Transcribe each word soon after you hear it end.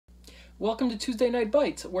Welcome to Tuesday Night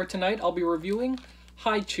Bites, where tonight I'll be reviewing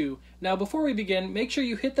Chewy. Now before we begin, make sure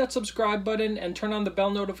you hit that subscribe button and turn on the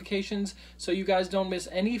bell notifications so you guys don't miss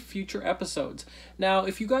any future episodes. Now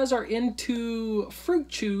if you guys are into fruit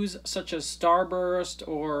chews such as Starburst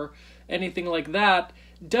or anything like that,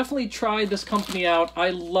 definitely try this company out.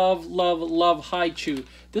 I love Chewy.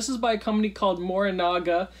 This is by a company called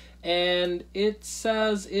Morinaga, and it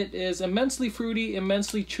says it is immensely fruity,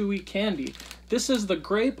 immensely chewy candy. This is the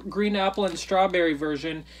grape, green apple, and strawberry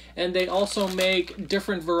version, and they also make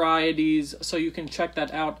different varieties, so you can check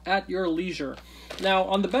that out at your leisure. Now,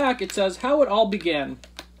 on the back, it says how it all began.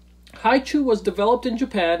 Chewy was developed in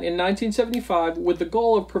Japan in 1975 with the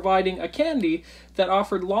goal of providing a candy that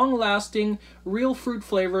offered long-lasting, real fruit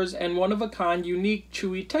flavors and one-of-a-kind, unique,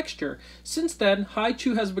 chewy texture. Since then,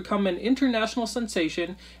 Chewy has become an international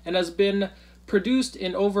sensation and has been produced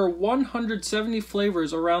in over 170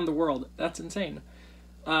 flavors around the world. That's insane.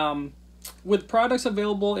 With products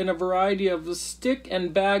available in a variety of stick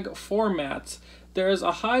and bag formats, there is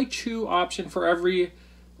a Chewy option for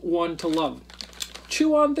everyone to love.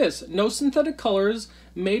 Chew on this. No synthetic colors,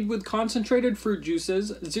 made with concentrated fruit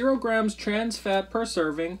juices, 0 grams trans fat per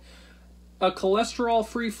serving, a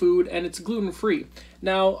cholesterol-free food, and it's gluten-free.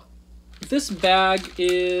 Now, this bag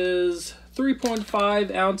is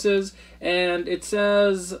 3.5 ounces, and it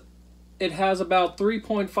says it has about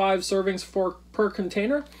 3.5 servings per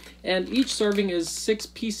container, and each serving is 6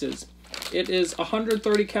 pieces. It is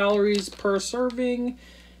 130 calories per serving,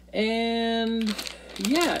 and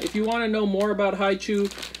yeah, if you want to know more about Chewy,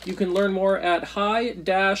 you can learn more at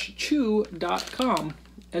hi-chew.com.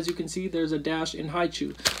 As you can see, there's a dash in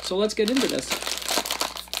Chewy. So let's get into this.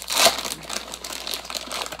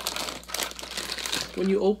 When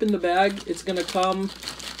you open the bag, it's going to come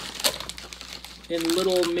in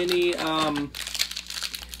little mini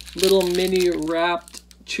wrapped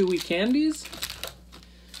chewy candies.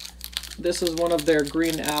 This is one of their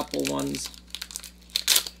green apple ones.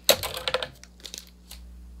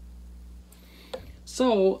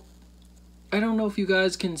 So, I don't know if you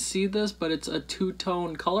guys can see this, but it's a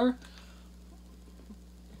two-tone color.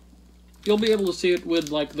 You'll be able to see it with,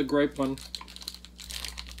 like, the grape one.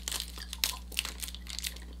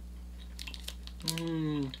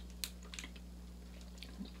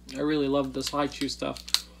 I really love this Chewy stuff.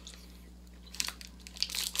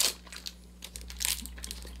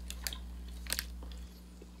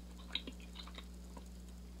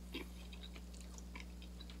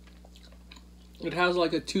 It has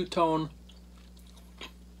like a two-tone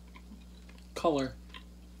color.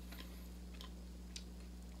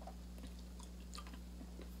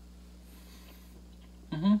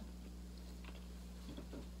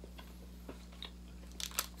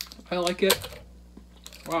 I like it.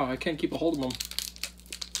 Wow, I can't keep a hold of them.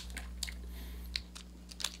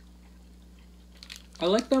 I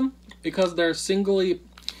like them because they're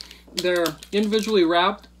individually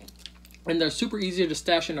wrapped, and they're super easy to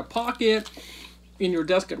stash in a pocket, in your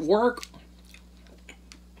desk at work,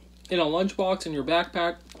 in a lunchbox, in your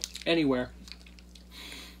backpack, anywhere.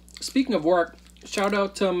 Speaking of work, shout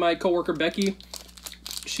out to my coworker Becky.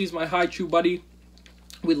 She's my Chewy buddy.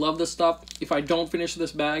 We love this stuff. If I don't finish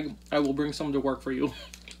this bag, I will bring some to work for you.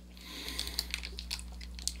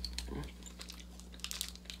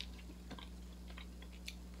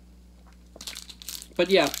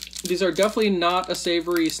 But yeah, these are definitely not a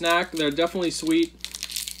savory snack. They're definitely sweet.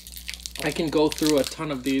 I can go through a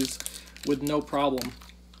ton of these with no problem.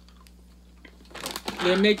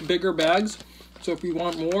 They make bigger bags, so if you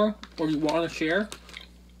want more or you want to share,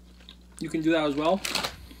 you can do that as well.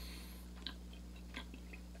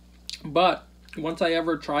 But once I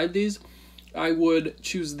ever tried these, I would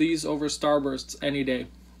choose these over Starbursts any day.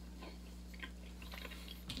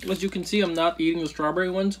 As you can see, I'm not eating the strawberry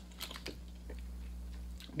ones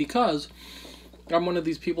because I'm one of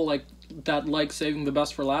these people that like saving the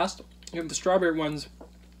best for last. And the strawberry ones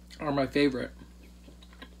are my favorite.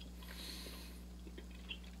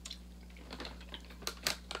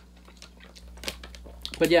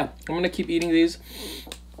 But yeah, I'm going to keep eating these.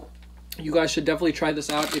 You guys should definitely try this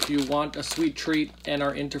out if you want a sweet treat and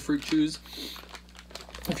are into fruit chews.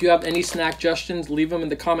 If you have any snack suggestions, leave them in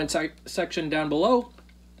the comment section down below.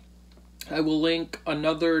 I will link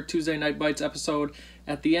another Tuesday Night Bites episode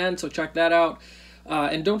at the end, so check that out.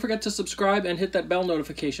 And don't forget to subscribe and hit that bell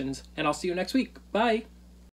notifications. And I'll see you next week. Bye!